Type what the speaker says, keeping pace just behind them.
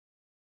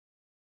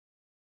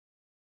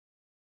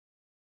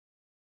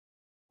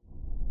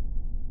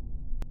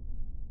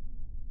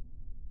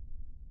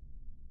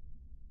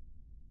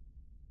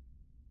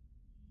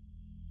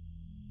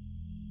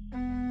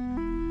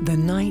The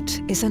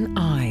night is an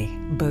eye,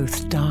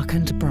 both dark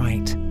and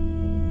bright.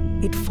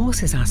 It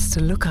forces us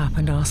to look up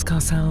and ask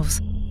ourselves,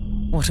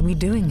 what are we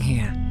doing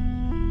here?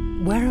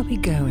 Where are we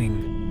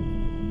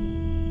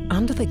going?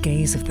 Under the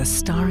gaze of the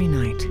starry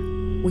night,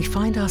 we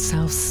find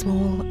ourselves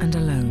small and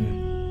alone.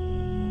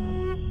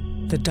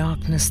 The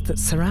darkness that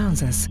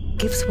surrounds us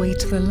gives way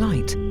to the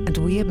light, and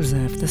we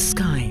observe the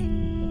sky.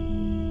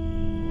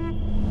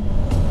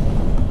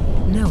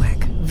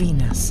 Noack,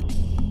 Venus.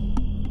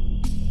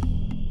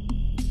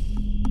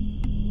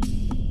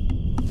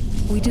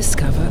 We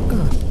discover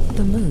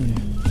the moon.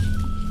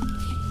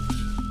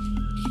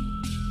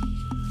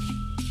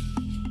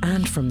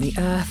 And from the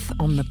Earth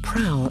on the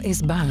prowl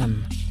is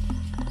Balaam,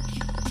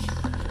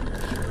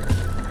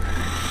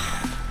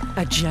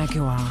 a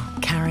jaguar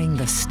carrying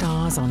the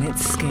stars on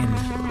its skin.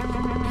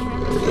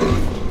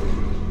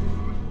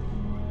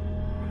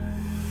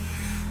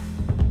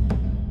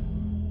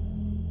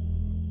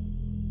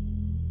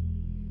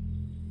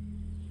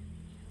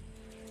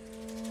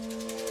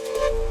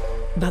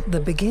 But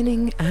the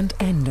beginning and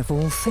end of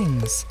all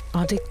things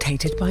are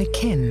dictated by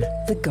Kin,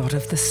 the god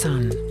of the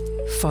sun.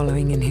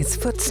 Following in his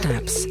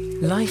footsteps,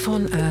 life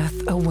on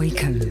Earth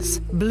awakens,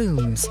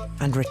 blooms,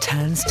 and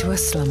returns to a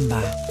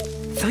slumber.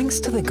 Thanks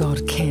to the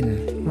god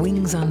Kin,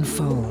 wings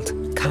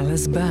unfold,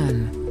 colors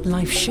burn,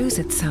 life shows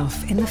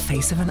itself in the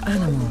face of an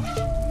animal.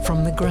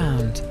 From the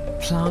ground,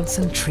 plants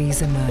and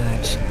trees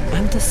emerge,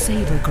 and the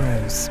sabre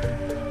grows.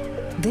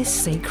 This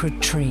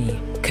sacred tree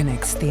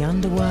connects the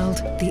underworld,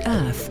 the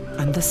earth,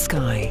 and the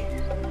sky.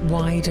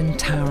 Wide and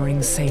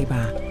towering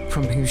sabre,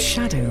 from whose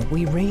shadow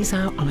we raise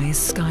our eyes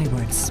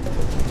skywards.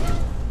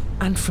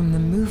 And from the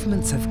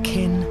movements of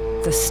Kin,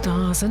 the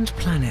stars and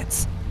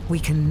planets, we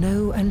can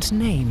know and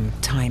name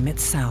time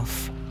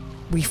itself.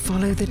 We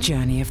follow the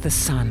journey of the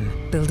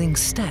sun, building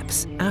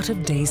steps out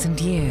of days and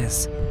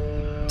years.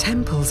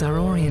 Temples are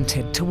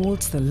oriented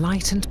towards the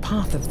light and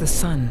path of the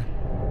sun.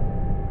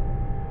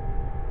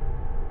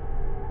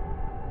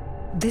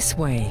 This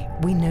way,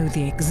 we know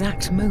the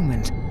exact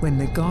moment when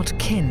the god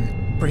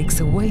Kin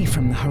breaks away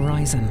from the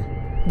horizon,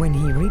 when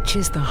he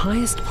reaches the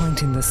highest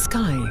point in the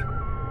sky,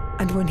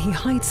 and when he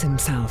hides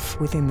himself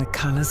within the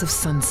colors of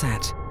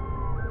sunset.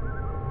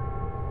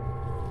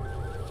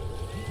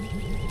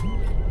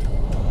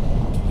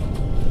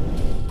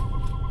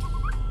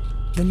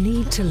 The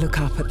need to look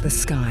up at the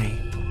sky,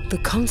 the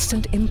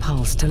constant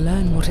impulse to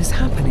learn what is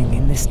happening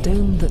in this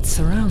dome that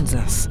surrounds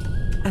us,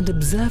 and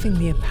observing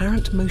the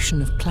apparent motion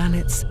of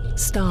planets,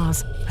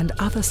 stars, and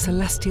other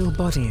celestial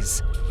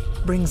bodies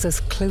brings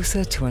us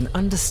closer to an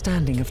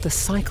understanding of the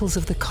cycles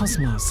of the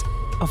cosmos,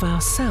 of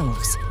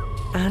ourselves,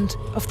 and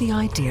of the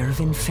idea of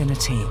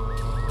infinity.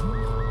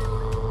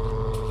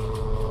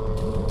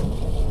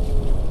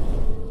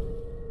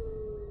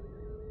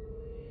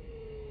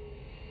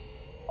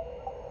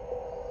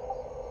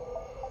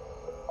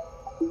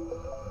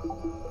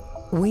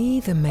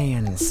 We, the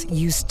Mayans,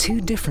 use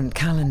two different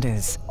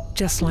calendars,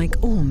 just like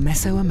all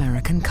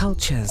Mesoamerican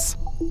cultures.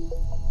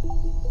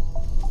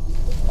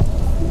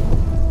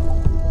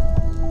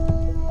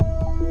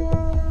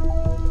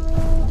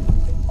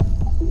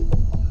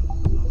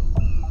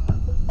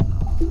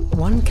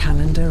 One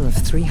calendar of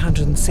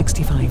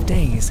 365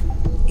 days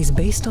is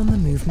based on the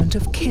movement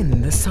of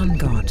Kin, the sun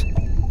god.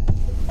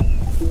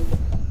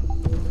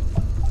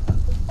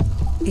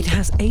 It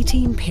has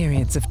 18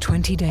 periods of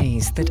 20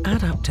 days that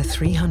add up to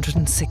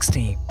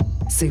 360,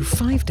 so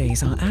 5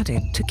 days are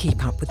added to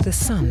keep up with the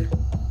sun.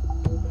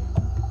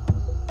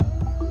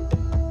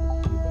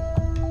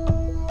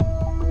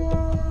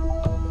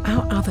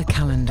 Our other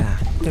calendar,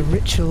 the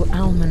ritual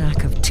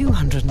almanac of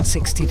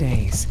 260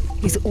 days,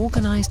 is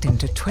organized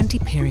into 20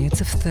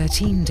 periods of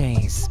 13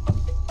 days.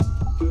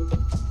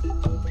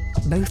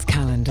 Both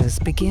calendars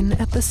begin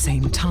at the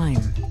same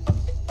time.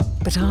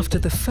 But after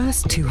the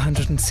first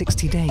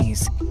 260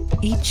 days,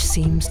 each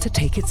seems to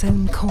take its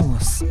own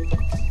course.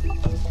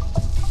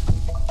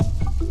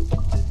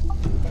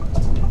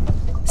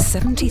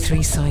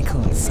 73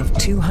 cycles of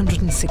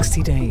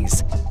 260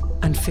 days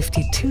and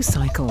 52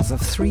 cycles of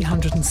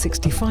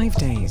 365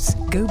 days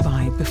go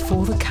by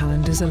before the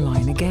calendars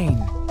align again.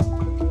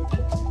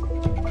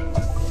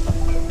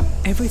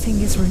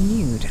 Everything is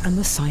renewed and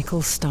the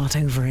cycles start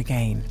over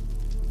again.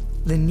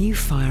 The new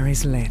fire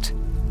is lit,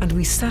 and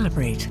we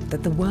celebrate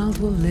that the world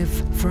will live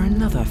for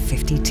another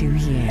 52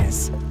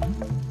 years.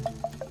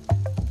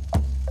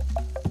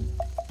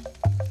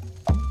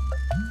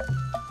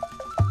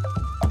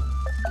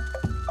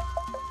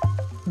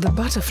 The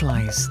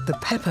butterflies, the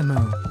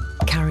peppermo,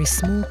 carry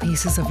small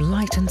pieces of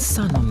light and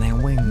sun on their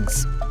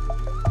wings.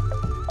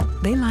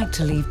 They like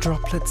to leave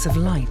droplets of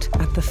light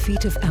at the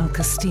feet of El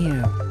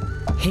Castillo.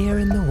 Here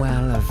in the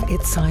well of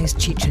Itzai's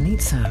Chichen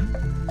Itza,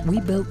 we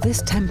built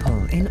this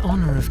temple in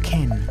honor of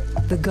Kin,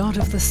 the god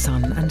of the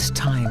sun and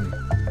time.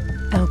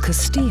 El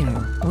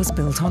Castillo was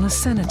built on a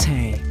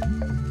cenote.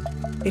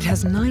 It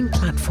has 9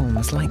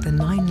 platforms like the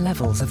 9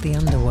 levels of the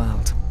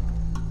underworld.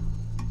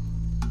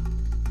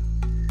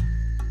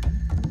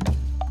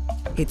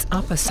 Its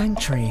upper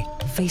sanctuary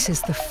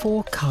faces the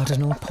 4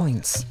 cardinal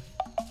points.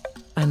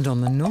 and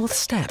on the north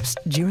steps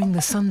during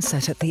the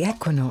sunset at the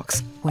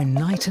equinox, when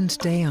night and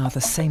day are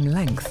the same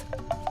length,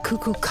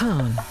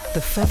 Kukulkan, the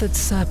feathered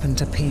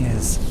serpent,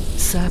 appears,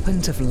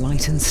 serpent of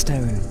light and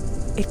stone.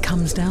 It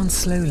comes down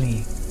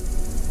slowly,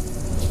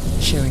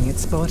 showing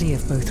its body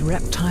of both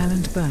reptile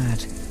and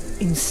bird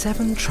in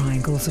 7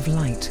 triangles of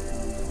light,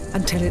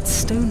 until its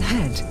stone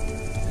head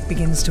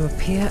begins to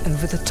appear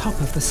over the top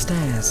of the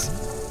stairs.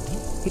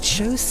 It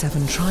shows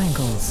 7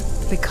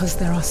 triangles because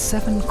there are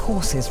 7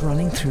 courses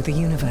running through the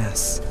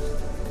universe: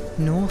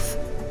 north,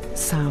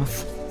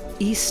 south,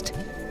 east,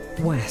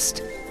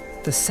 west,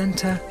 the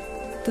center,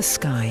 the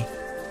sky,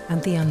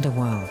 and the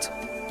underworld.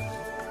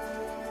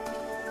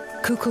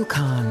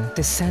 Kukulkan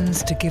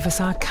descends to give us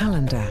our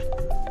calendar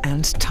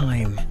and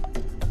time.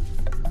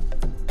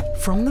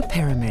 From the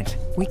pyramid,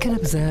 we can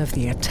observe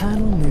the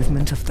eternal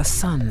movement of the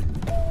sun.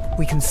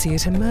 We can see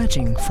it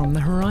emerging from the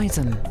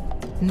horizon,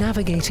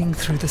 navigating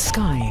through the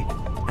sky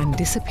and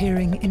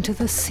disappearing into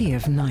the sea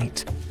of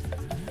night.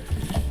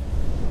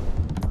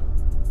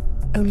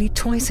 Only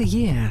twice a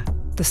year,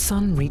 the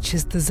sun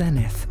reaches the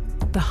zenith,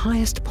 the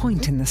highest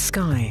point in the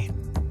sky.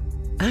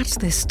 At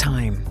this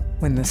time,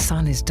 when the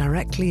sun is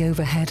directly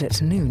overhead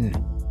at noon,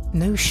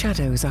 no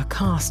shadows are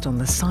cast on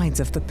the sides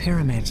of the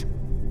pyramid.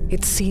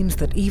 It seems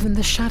that even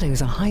the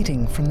shadows are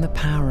hiding from the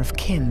power of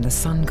Kin, the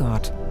sun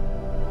god.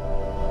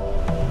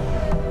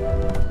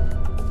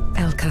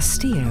 El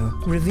Castillo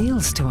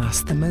reveals to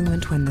us the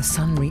moment when the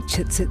sun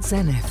reaches its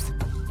zenith.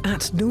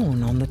 At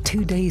dawn on the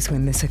 2 days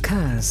when this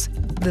occurs,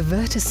 the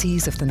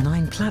vertices of the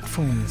 9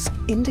 platforms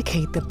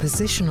indicate the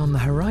position on the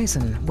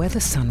horizon where the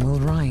sun will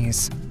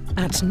rise.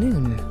 At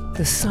noon,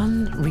 the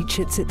sun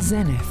reaches its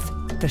zenith.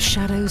 The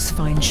shadows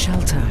find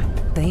shelter,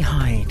 they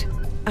hide.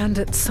 And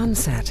at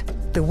sunset,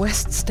 the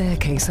west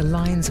staircase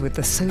aligns with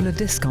the solar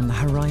disk on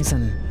the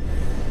horizon.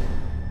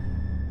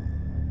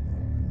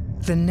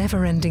 The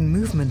never-ending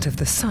movement of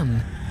the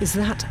sun is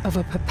that of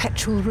a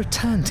perpetual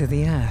return to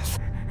the earth,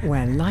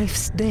 where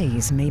life's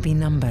days may be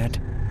numbered.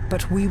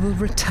 But we will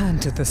return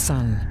to the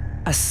sun,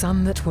 a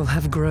sun that will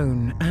have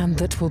grown and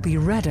that will be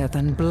redder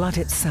than blood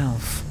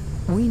itself.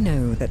 We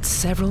know that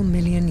several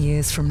million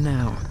years from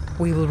now,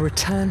 we will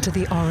return to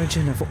the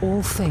origin of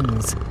all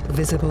things,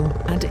 visible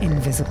and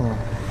invisible.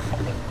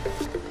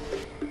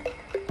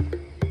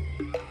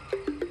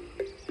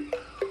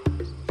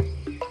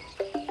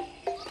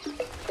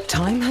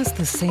 Time has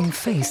the same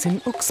face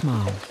in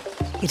Uxmal.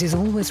 It is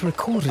always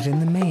recorded in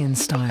the Mayan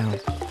style.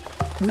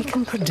 We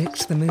can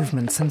predict the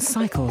movements and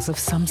cycles of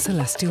some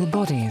celestial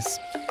bodies.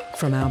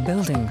 From our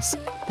buildings,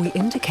 we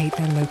indicate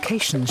their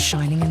locations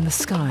shining in the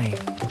sky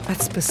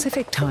at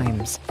specific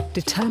times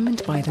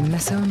determined by the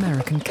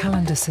Mesoamerican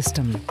calendar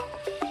system.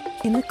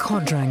 In the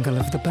quadrangle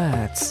of the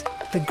birds,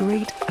 the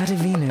Great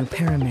Adivino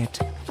Pyramid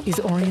is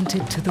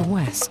oriented to the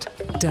west,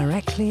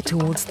 directly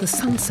towards the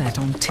sunset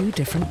on 2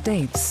 different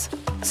dates,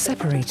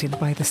 separated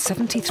by the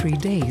 73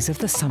 days of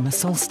the summer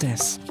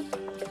solstice.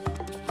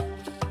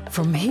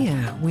 From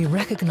here, we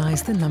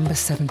recognize the number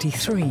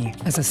 73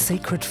 as a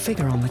sacred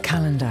figure on the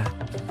calendar,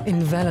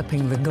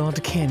 enveloping the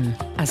god Kin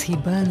as he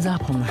burns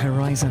up on the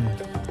horizon.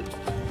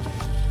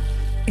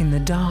 In the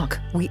dark,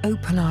 we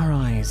open our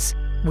eyes.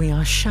 We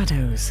are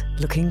shadows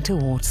looking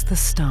towards the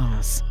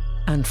stars.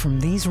 And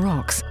from these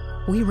rocks,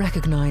 we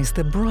recognize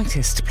the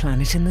brightest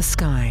planet in the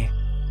sky,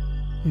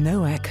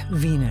 Noack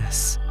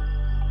Venus.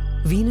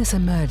 Venus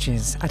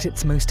emerges at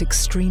its most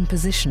extreme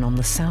position on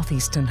the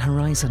southeastern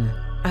horizon,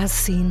 as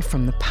seen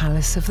from the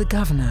palace of the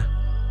governor.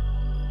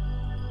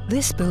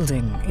 This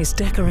building is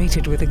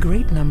decorated with a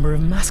great number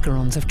of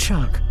mascarons of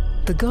Chuk,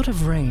 the god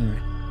of rain,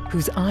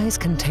 whose eyes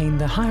contain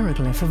the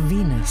hieroglyph of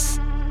Venus.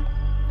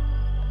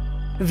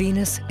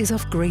 Venus is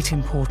of great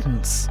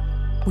importance.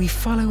 We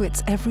follow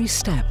its every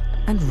step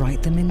and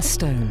write them in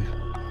stone.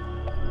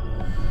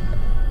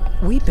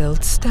 We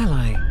build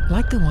stelae,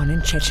 like the one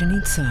in Chichen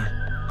Itza,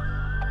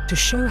 to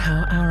show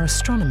how our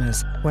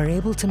astronomers were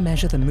able to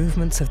measure the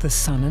movements of the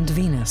Sun and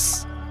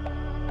Venus.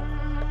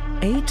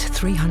 8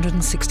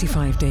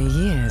 365-day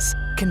years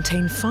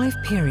contain 5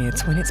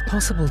 periods when it's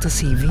possible to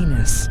see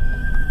Venus.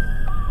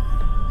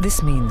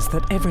 This means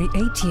that every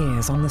 8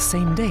 years on the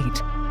same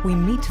date, we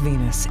meet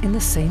Venus in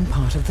the same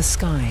part of the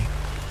sky.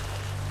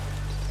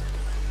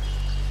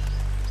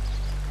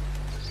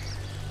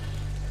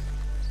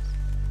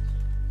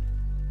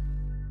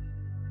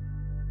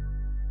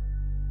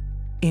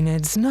 In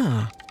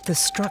Edzna, the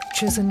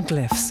structures and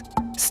glyphs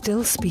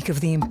still speak of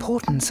the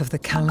importance of the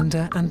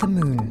calendar and the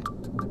moon.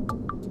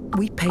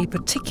 We pay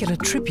particular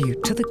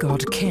tribute to the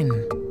god Kin.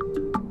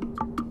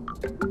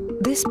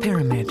 This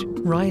pyramid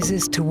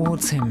rises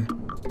towards him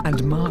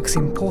and marks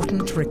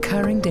important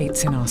recurring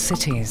dates in our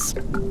cities.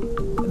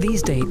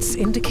 These dates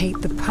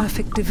indicate the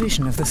perfect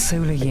division of the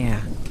solar year,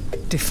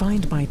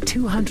 defined by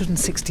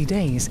 260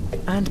 days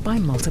and by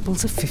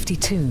multiples of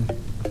 52.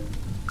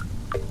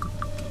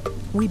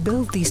 We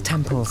build these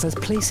temples as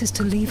places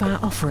to leave our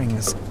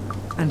offerings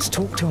and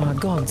talk to our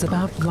gods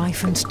about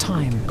life and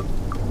time.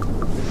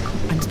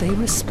 And they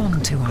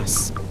respond to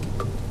us.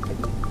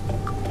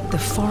 the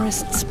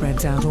forest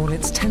spreads out all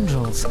its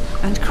tendrils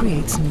and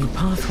creates new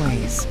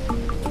pathways.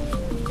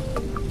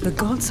 The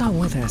gods are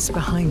with us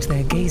behind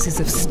their gazes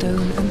of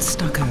stone and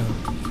stucco.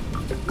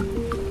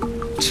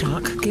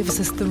 Chak gives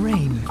us the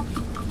rain.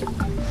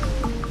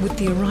 With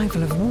the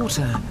arrival of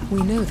water,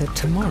 we know that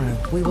tomorrow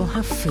we will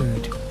have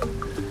food.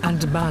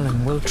 And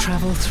Balaam will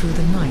travel through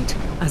the night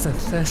as a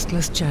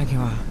thirstless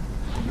jaguar.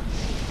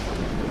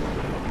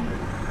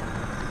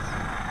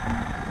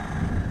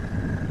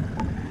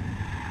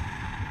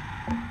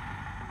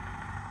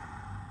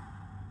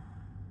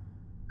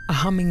 A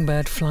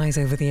hummingbird flies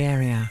over the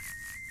area.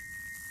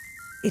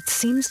 It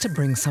seems to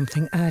bring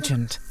something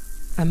urgent,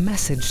 a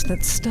message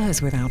that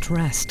stirs without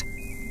rest.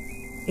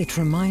 It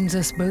reminds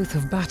us both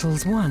of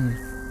battles won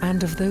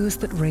and of those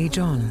that rage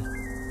on.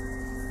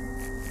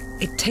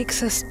 It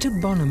takes us to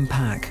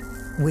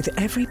Bonampak. With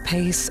every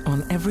pace,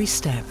 on every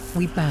step,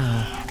 we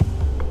bow.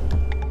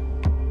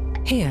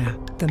 Here,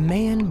 the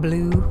Mayan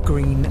blue,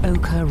 green,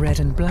 ochre, red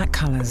and black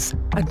colors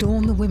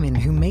adorn the women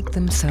who make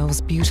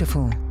themselves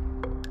beautiful.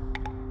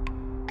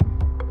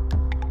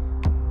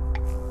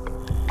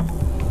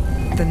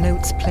 The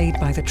notes played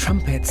by the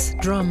trumpets,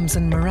 drums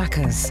and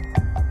maracas.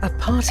 A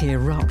party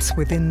erupts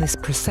within this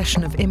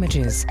procession of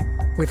images,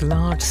 with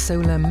large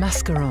solar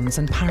mascarons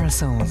and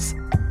parasols.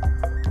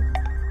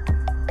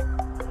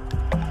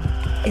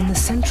 In the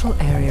central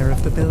area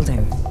of the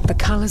building, the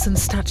colors and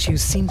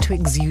statues seem to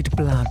exude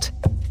blood.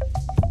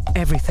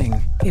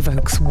 Everything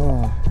evokes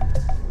war.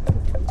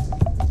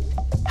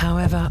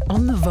 However,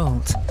 on the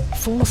vault,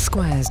 4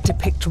 squares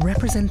depict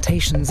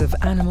representations of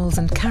animals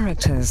and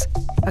characters,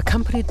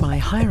 accompanied by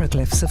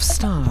hieroglyphs of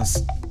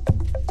stars.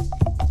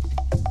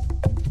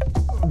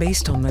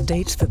 Based on the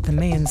date that the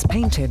Mayans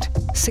painted,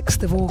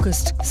 6th of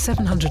August,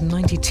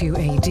 792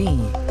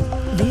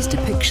 AD, these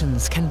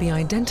depictions can be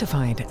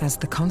identified as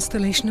the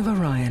constellation of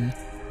Orion,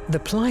 the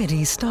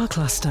Pleiades star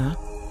cluster,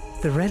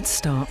 the red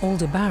star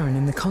Aldebaran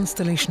in the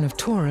constellation of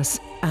Taurus,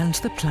 and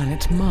the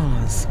planet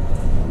Mars.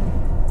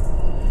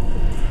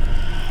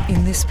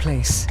 In this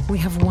place, we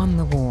have won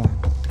the war,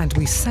 and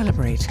we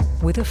celebrate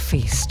with a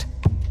feast.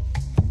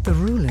 The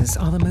rulers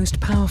are the most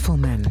powerful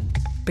men,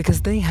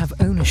 because they have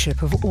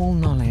ownership of all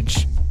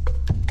knowledge.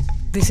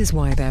 This is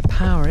why their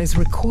power is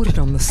recorded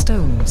on the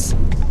stones,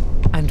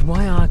 and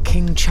why our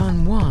King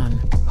Chan Wan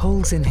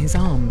holds in his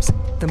arms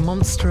the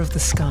monster of the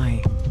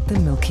sky, the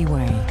Milky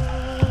Way.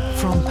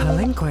 From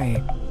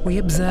Palenque, we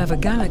observe a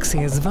galaxy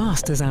as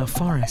vast as our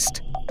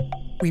forest.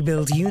 We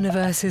build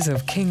universes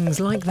of kings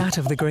like that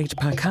of the great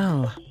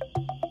Pakal.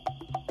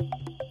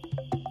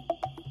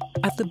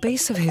 At the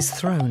base of his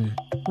throne,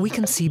 we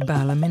can see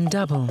Balaam in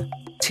double.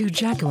 2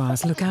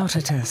 jaguars look out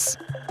at us.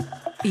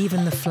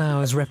 Even the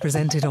flowers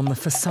represented on the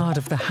facade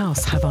of the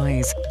house have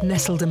eyes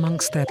nestled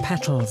amongst their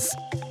petals.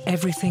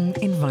 Everything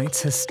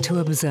invites us to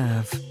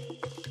observe.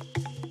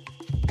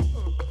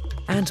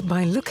 And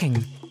by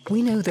looking,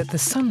 we know that the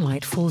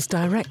sunlight falls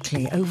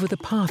directly over the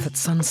path at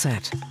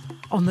sunset,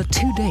 on the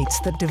 2 dates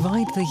that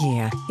divide the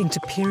year into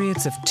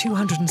periods of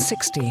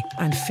 260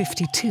 and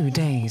 52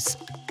 days.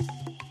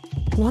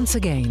 Once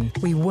again,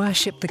 we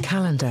worship the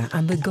calendar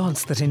and the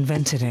gods that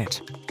invented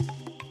it.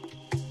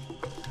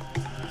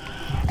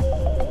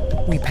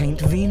 We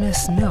paint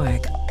Venus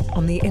Noack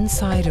on the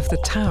inside of the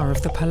tower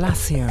of the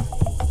Palacio,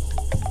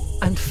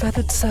 and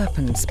feathered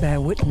serpents bear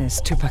witness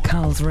to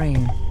Pakal's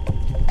reign.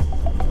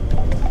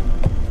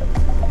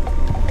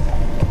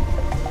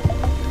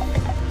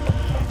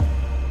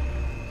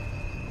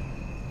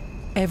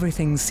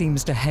 Everything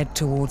seems to head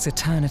towards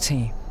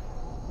eternity.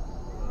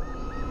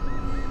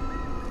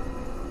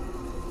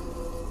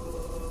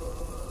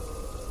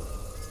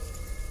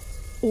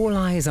 All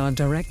eyes are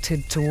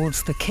directed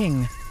towards the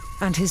king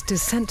and his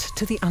descent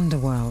to the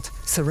underworld,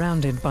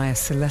 surrounded by a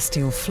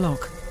celestial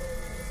flock.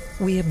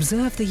 We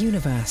observe the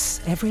universe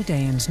every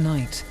day and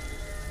night.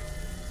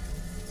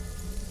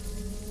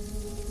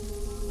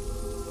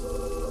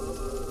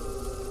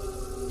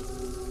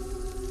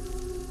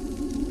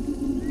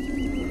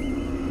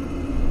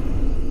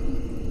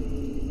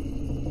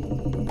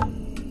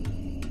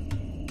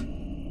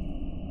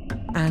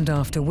 And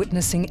after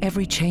witnessing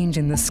every change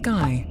in the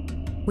sky,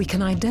 we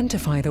can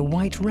identify the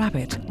white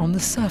rabbit on the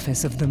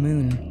surface of the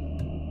moon.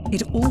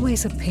 It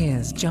always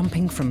appears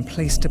jumping from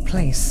place to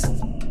place.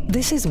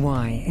 This is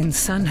why in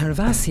San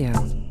Gervasio,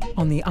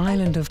 on the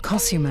island of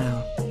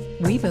Cozumel,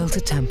 we built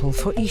a temple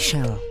for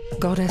Ixchel,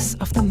 goddess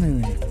of the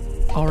moon,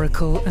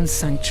 oracle and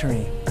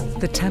sanctuary.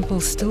 The temple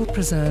still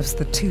preserves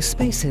the 2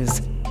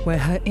 spaces where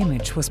her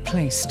image was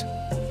placed.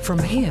 From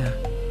here,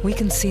 we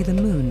can see the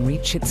moon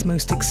reach its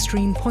most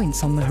extreme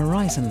points on the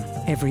horizon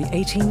every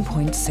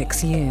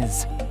 18.6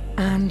 years.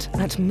 And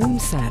at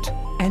moonset,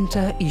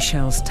 enter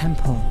Ixchel's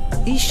temple.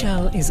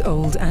 Ixchel is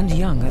old and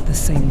young at the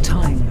same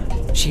time.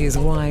 She is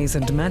wise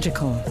and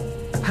magical,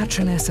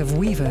 patroness of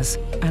weavers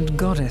and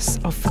goddess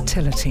of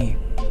fertility.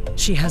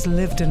 She has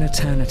lived in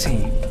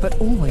eternity, but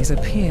always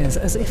appears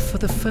as if for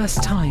the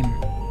first time.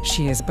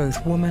 She is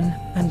both woman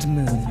and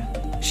moon.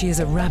 She is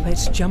a rabbit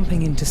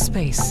jumping into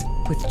space,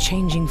 with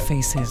changing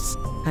faces,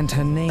 and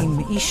her name,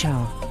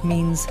 Ishal,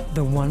 means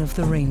the one of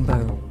the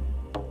rainbow.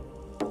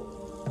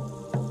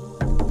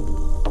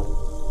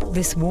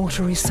 This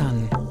watery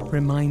sun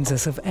reminds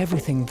us of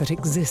everything that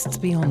exists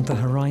beyond the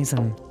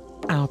horizon.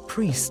 Our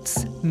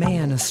priests,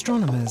 Mayan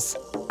astronomers,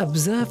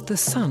 observed the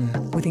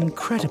sun with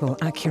incredible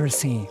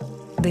accuracy.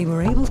 They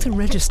were able to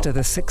register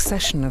the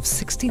succession of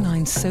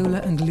 69 solar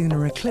and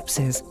lunar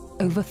eclipses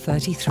over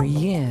 33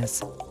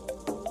 years.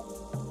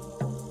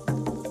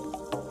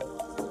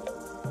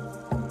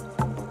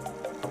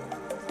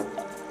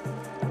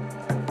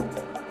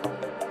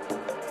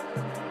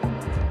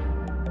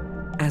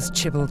 As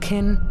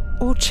Chibalkin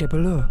or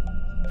Chibalu,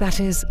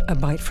 that is, a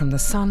bite from the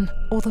sun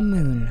or the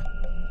moon.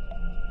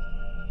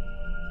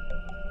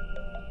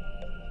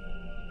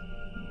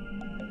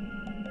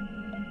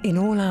 In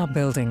all our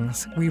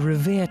buildings, we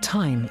revere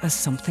time as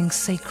something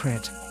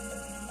sacred.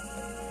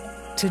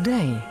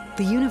 Today,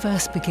 the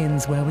universe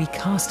begins where we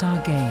cast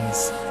our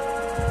gaze.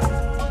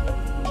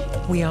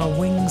 We are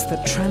wings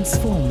that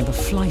transform the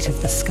flight of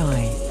the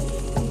sky.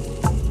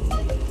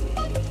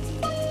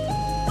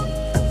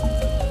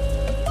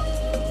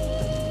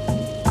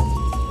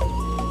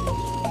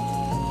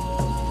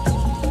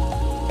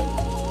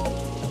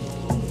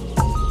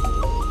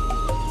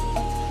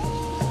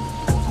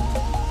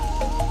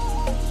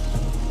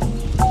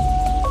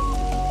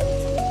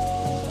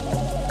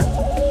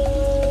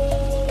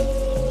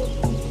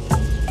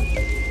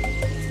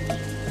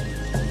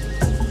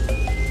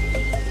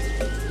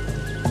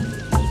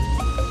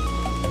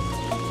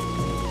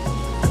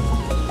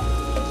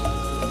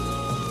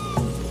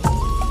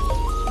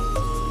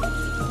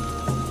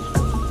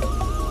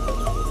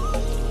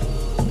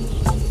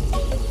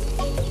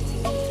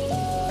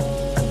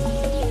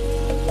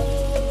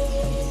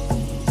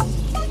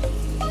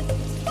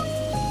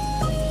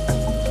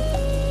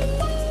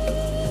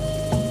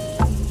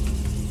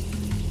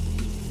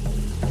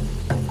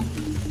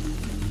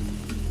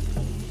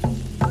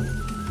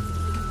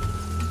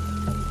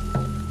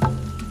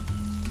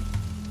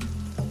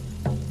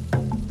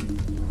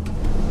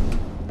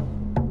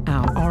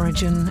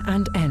 Origin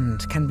and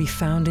end can be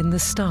found in the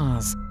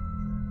stars,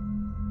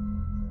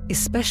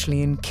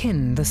 especially in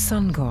Kin, the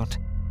sun god,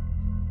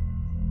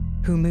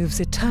 who moves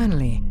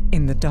eternally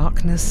in the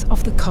darkness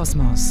of the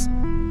cosmos.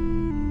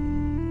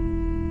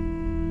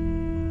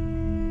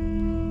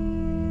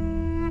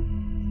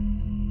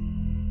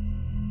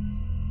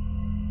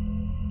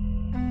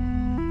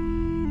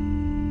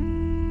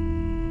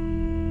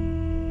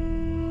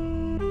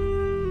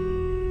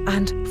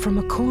 And from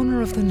a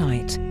corner of the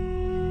night,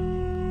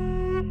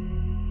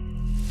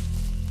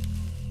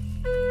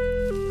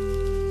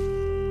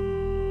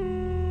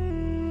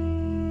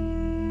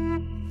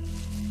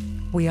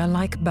 we are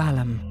like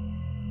Balaam.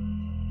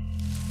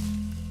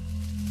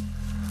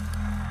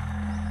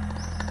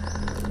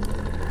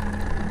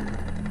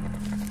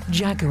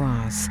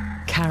 Jaguars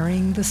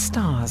carrying the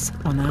stars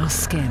on our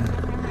skin.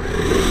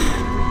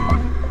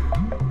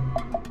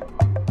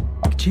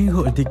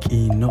 Chinho dik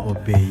ino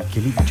obey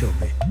kili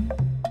jobe.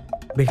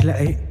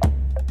 Bekla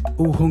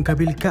uhon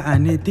kabil ka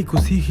ane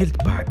tikusi hilt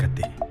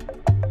bagate.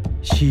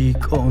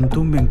 Shik on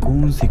tumben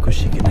kun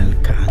sikushiknal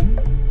kan.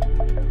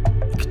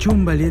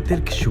 Kchumba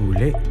leter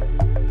kshule.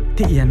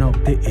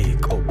 Tiyanobde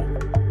ek obo.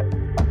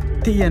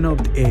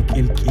 Tiyanobde ek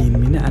ilkin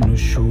mina anu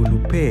shulu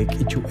pek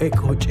ichu ek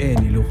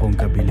hocheni luhon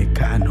kabile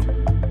kano.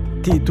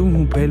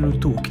 Titun pelu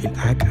tuk il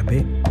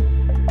agabe.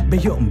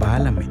 Beyon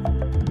balame.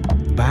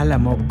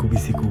 Balamob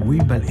kubisiku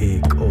wimbal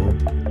ek ob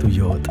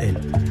tuyot el.